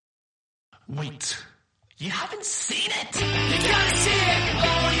Wait, you haven't seen it? You gotta see it,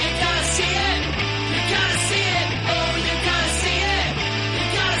 oh, you gotta see it. You gotta see it, oh, you gotta see it. You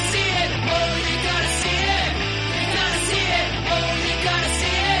gotta see it, oh, you gotta see it. You gotta see it, oh, you gotta see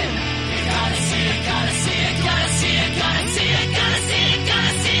it. You gotta see it, gotta see it, gotta see it, gotta see it, gotta see it,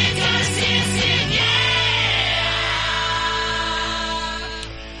 gotta see it, gotta see it, see it, yeah!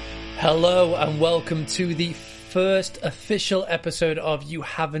 Hello and welcome to the first official episode of You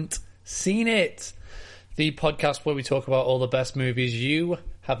Haven't Seen It, the podcast where we talk about all the best movies you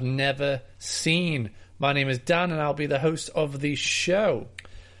have never seen. My name is Dan and I'll be the host of the show.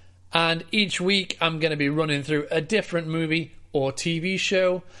 And each week I'm going to be running through a different movie or TV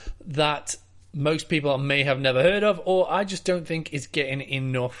show that most people may have never heard of, or I just don't think is getting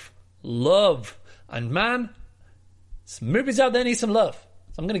enough love. And man, some movies out there need some love.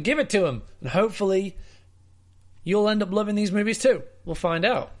 So I'm going to give it to them. And hopefully you'll end up loving these movies too. We'll find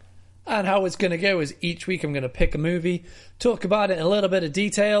out. And how it's going to go is each week I'm going to pick a movie, talk about it in a little bit of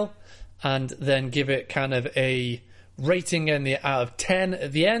detail, and then give it kind of a rating out of 10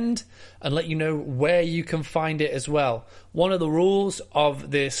 at the end, and let you know where you can find it as well. One of the rules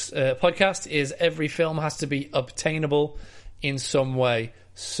of this podcast is every film has to be obtainable in some way.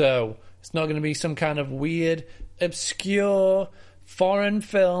 So it's not going to be some kind of weird, obscure, foreign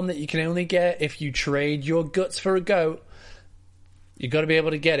film that you can only get if you trade your guts for a goat. You've got to be able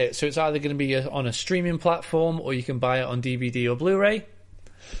to get it. So it's either going to be on a streaming platform or you can buy it on DVD or Blu-ray.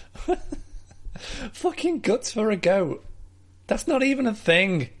 Fucking guts for a goat. That's not even a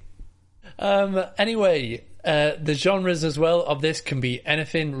thing. Anyway, the genres as well of this can be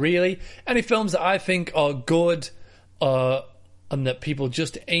anything, really. Any films that I think are good and that people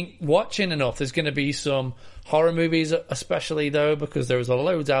just ain't watching enough. There's going to be some horror movies, especially though, because there's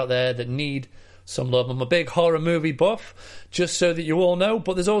loads out there that need some love. I'm a big horror movie buff, just so that you all know,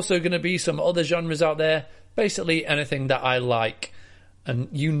 but there's also going to be some other genres out there, basically anything that I like. And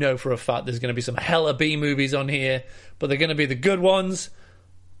you know for a fact there's going to be some hella B movies on here, but they're going to be the good ones,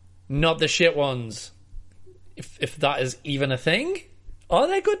 not the shit ones. If that is even a thing. Are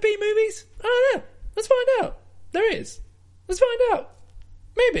there good B movies? I don't know. Let's find out. There is. Let's find out.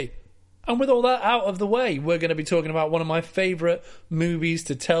 Maybe. And with all that out of the way, we're going to be talking about one of my favourite movies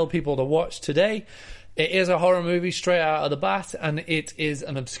to tell people to watch today. It is a horror movie straight out of the bat, and it is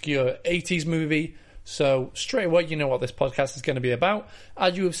an obscure 80s movie. So straight away, you know what this podcast is going to be about.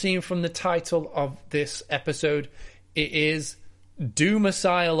 As you have seen from the title of this episode, it is Doom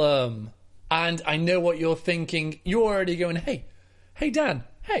Asylum. And I know what you're thinking. You're already going, hey Dan,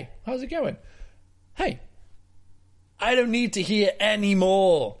 hey, how's it going? Hey, I don't need to hear any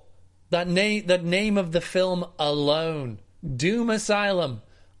more. That name of the film alone, Doom Asylum.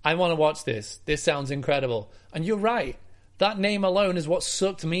 I want to watch this. This sounds incredible. And you're right. That name alone is what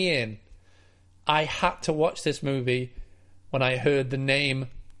sucked me in. I had to watch this movie when I heard the name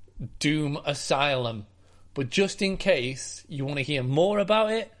Doom Asylum. But just in case you want to hear more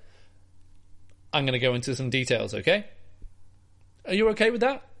about it, I'm going to go into some details, okay? Are you okay with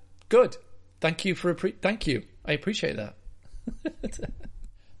that? Good. Thank you. Thank you. I appreciate that.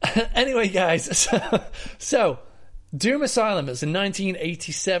 Anyway, guys, so Doom Asylum is a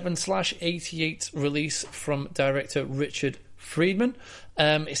 1987/88 release from director Richard Friedman.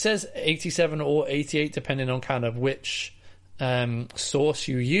 It says 87 or 88, depending on kind of which source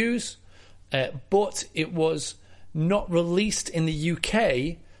you use. But it was not released in the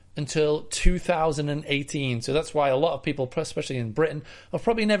UK until 2018. So that's why a lot of people, especially in Britain, have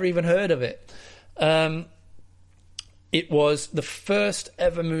probably never even heard of it. It was the first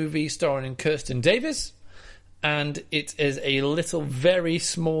ever movie starring Kirsten Davis, and it is a very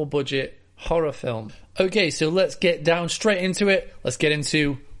small budget horror film. Okay, so let's get down straight into it. Let's get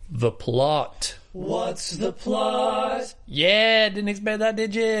into the plot. What's the plot? Yeah, didn't expect that,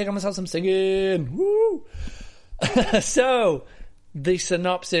 did you? I'm gonna have some singing. Woo! So, the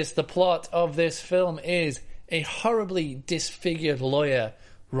synopsis, the plot of this film is a horribly disfigured lawyer,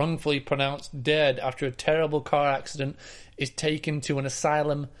 wrongfully pronounced dead after a terrible car accident, is taken to an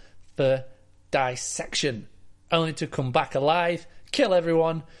asylum for dissection, only to come back alive, kill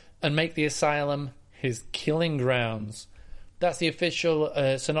everyone, and make the asylum his killing grounds. That's the official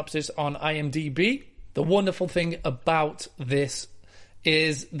synopsis on IMDb. The wonderful thing about this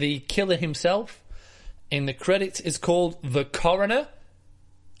is the killer himself, in the credits, is called the coroner,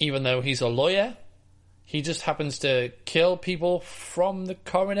 even though he's a lawyer. He just happens to kill people from the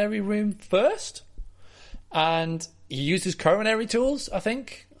coronary room first. And he uses coronary tools, I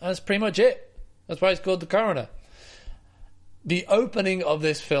think. That's pretty much it. That's why it's called the coroner. The opening of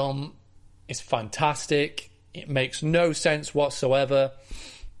this film is fantastic. It makes no sense whatsoever.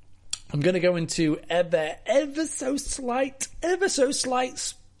 I'm going to go into ever so slight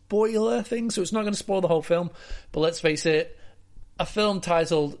spoiler thing, so it's not going to spoil the whole film. But let's face it, a film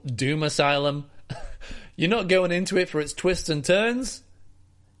titled Doom Asylum, you're not going into it for its twists and turns.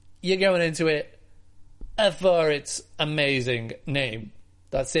 You're going into it for its amazing name.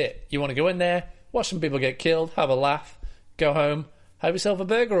 That's it. You want to go in there, watch some people get killed, have a laugh, go home, have yourself a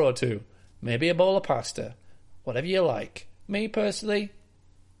burger or two, maybe a bowl of pasta, whatever you like. Me, personally,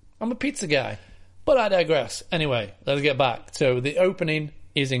 I'm a pizza guy. But I digress. Anyway, let's get back. So the opening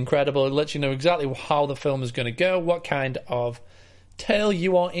is incredible. It lets you know exactly how the film is going to go, what kind of tale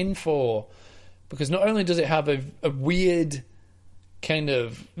you are in for. Because not only does it have a weird kind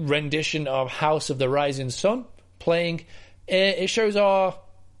of rendition of House of the Rising Sun playing, it shows our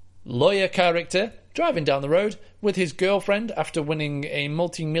lawyer character driving down the road with his girlfriend after winning a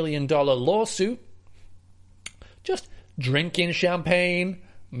multi-million-dollar lawsuit, just drinking champagne,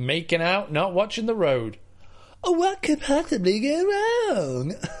 making out, not watching the road. Oh, what could possibly go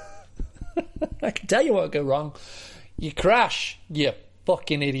wrong? I can tell you what could go wrong. You crash, you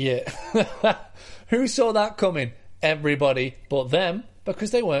fucking idiot. Who saw that coming? Everybody but them,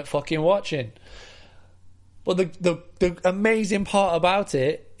 because they weren't fucking watching. But the amazing part about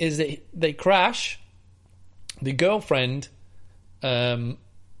it is that they crash. The girlfriend dies.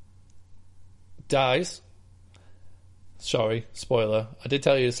 Sorry, spoiler. I did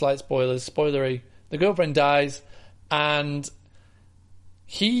tell you slight spoilers. Spoilery. The girlfriend dies, and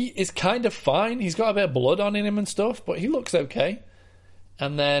he is kind of fine. He's got a bit of blood on him and stuff, but he looks okay.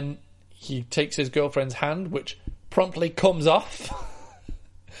 And then he takes his girlfriend's hand, which promptly comes off.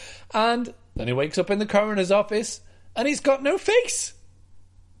 And then he wakes up in the coroner's office, and he's got no face.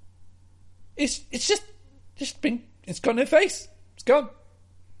 It's got no face. It's gone.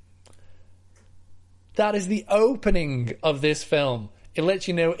 That is the opening of this film. It lets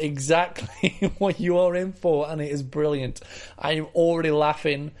you know exactly what you are in for, and it is brilliant. I am already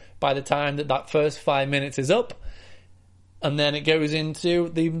laughing by the time that first 5 minutes is up, and then it goes into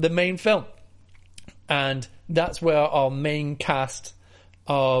the main film. And that's where our main cast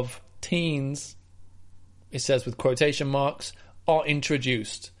of teens, it says with quotation marks, are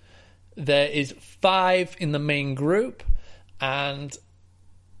introduced. There is 5 in the main group, and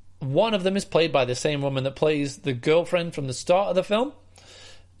one of them is played by the same woman that plays the girlfriend from the start of the film.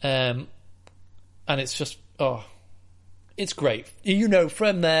 And it's just, it's great. You know,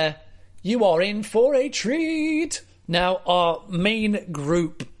 from there, you are in for a treat. Now, our main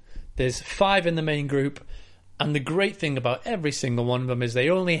group, there's 5 in the main group, and the great thing about every single one of them is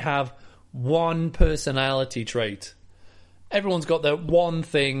they only have one personality trait. Everyone's got their one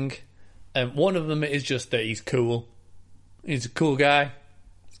thing, and one of them is just that he's cool. He's a cool guy.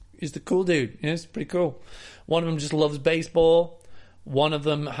 He's the cool dude. Yeah, it's pretty cool. One of them just loves baseball. One of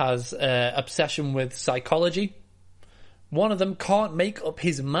them has obsession with psychology. One of them can't make up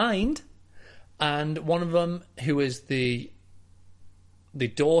his mind. And one of them, who is the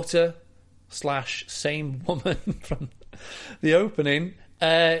daughter / same woman from the opening,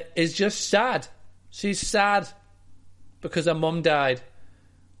 is just sad. She's sad because her mum died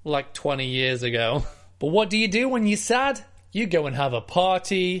like 20 years ago. But what do you do when you're sad? You go and have a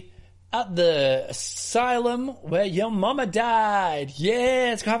party at the asylum where your mama died.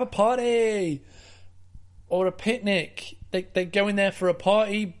 Yeah, let's go have a party. Or a picnic. They go in there for a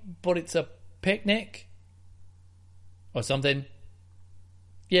party, but it's a picnic. Or something.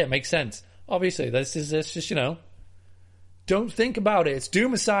 Yeah, it makes sense. Obviously, this is just, you know, don't think about it. It's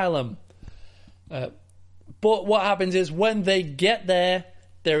Doom Asylum. But what happens is when they get there,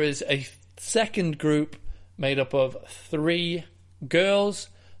 there is a second group made up of 3 girls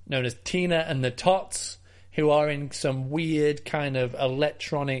known as Tina and the Tots, who are in some weird kind of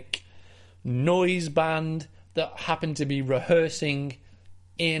electronic noise band that happen to be rehearsing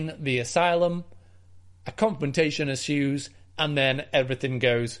in the asylum. A confrontation ensues, and then everything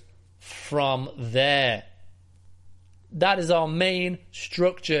goes from there. That is our main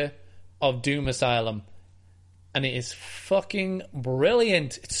structure of Doom Asylum. And it is fucking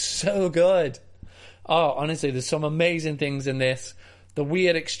brilliant. It's so good. Oh, honestly, there's some amazing things in this. The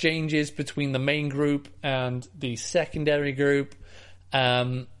weird exchanges between the main group and the secondary group.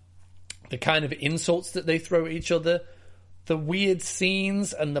 The kind of insults that they throw at each other. The weird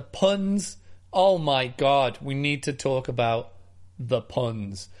scenes and the puns. Oh my God, we need to talk about the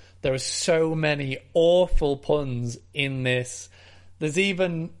puns. There are so many awful puns in this. There's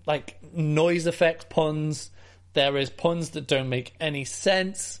even like noise effect puns. There is puns that don't make any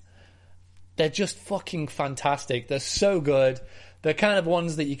sense. They're just fucking fantastic. They're so good. They're kind of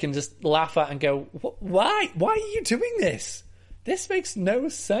ones that you can just laugh at and go, why? Why are you doing this? this makes no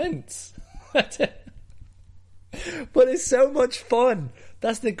sense. But it's so much fun.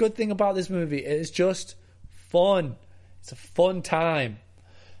 That's the good thing about this movie. It is just fun. It's a fun time.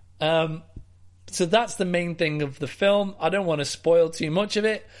 So that's the main thing of the film. I don't want to spoil too much of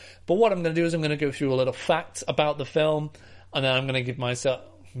it, but what I'm going to do is I'm going to go through a little facts about the film, and then I'm going to give myself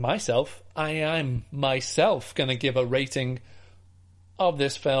going to give a rating of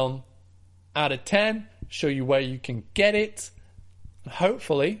this film out of 10, show you where you can get it.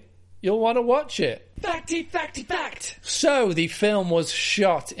 Hopefully, you'll want to watch it. Facty, facty, fact. So, the film was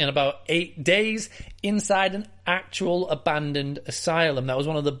shot in about 8 days inside an actual abandoned asylum. That was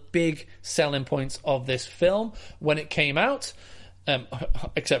one of the big selling points of this film when it came out.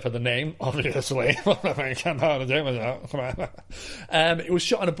 Except for the name, obviously. It was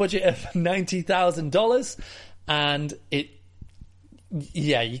shot on a budget of $90,000, and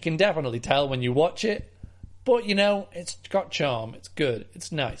you can definitely tell when you watch it, but it's got charm, it's good,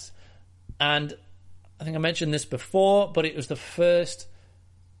 it's nice. And I think I mentioned this before, but it was the first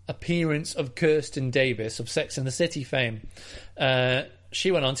appearance of Kirsten Davis of Sex and the City fame.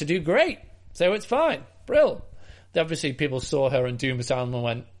 She went on to do great, so it's fine, brill. Obviously, people saw her in Doom Asylum and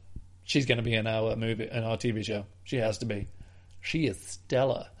went, she's going to be in our movie, in our TV show. She has to be. She is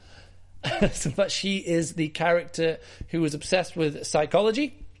stellar. But she is the character who was obsessed with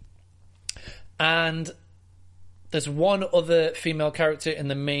psychology. And there's one other female character in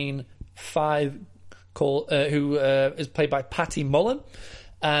the main 5 who is played by Patty Mullen.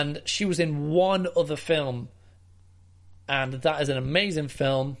 And she was in one other film. And that is an amazing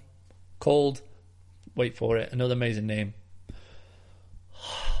film called... Wait for it. Another amazing name.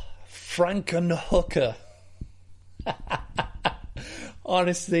 Frankenhooker.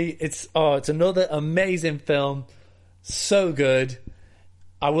 Honestly, it's another amazing film. So good.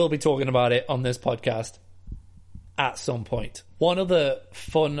 I will be talking about it on this podcast at some point. One other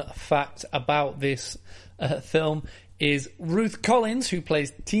fun fact about this film is Ruth Collins, who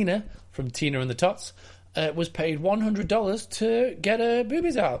plays Tina from Tina and the Tots, was paid $100 to get her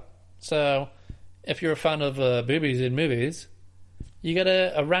boobies out. So... if you're a fan of boobies in movies, you get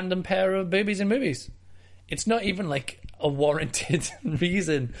a random pair of boobies in movies. It's not even like a warranted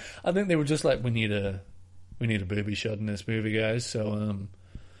reason. I think they were just like, we need a booby shot in this movie, guys. So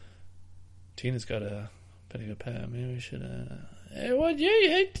Tina's got a pretty good pair. Maybe we should. Hey, what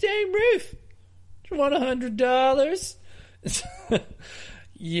you damn Ruth? Do you want $100?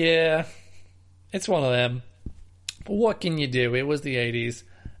 Yeah, it's one of them. But what can you do? It was the 80s.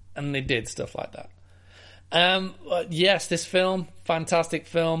 And they did stuff like that. Yes, this film, fantastic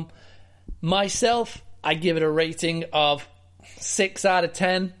film. Myself, I give it a rating of 6 out of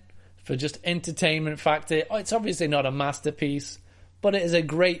 10 for just entertainment factor. It's obviously not a masterpiece, but it is a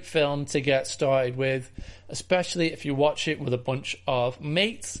great film to get started with, especially if you watch it with a bunch of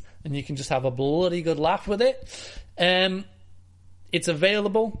mates and you can just have a bloody good laugh with it. It's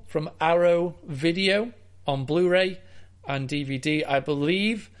available from Arrow Video on Blu-ray and DVD, I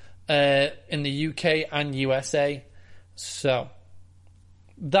believe, in the UK and USA. So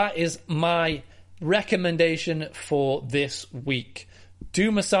that is my recommendation for this week.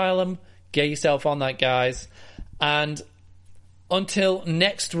 Doom Asylum, get yourself on that, guys. And until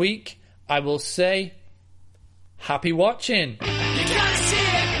next week, I will say, happy watching.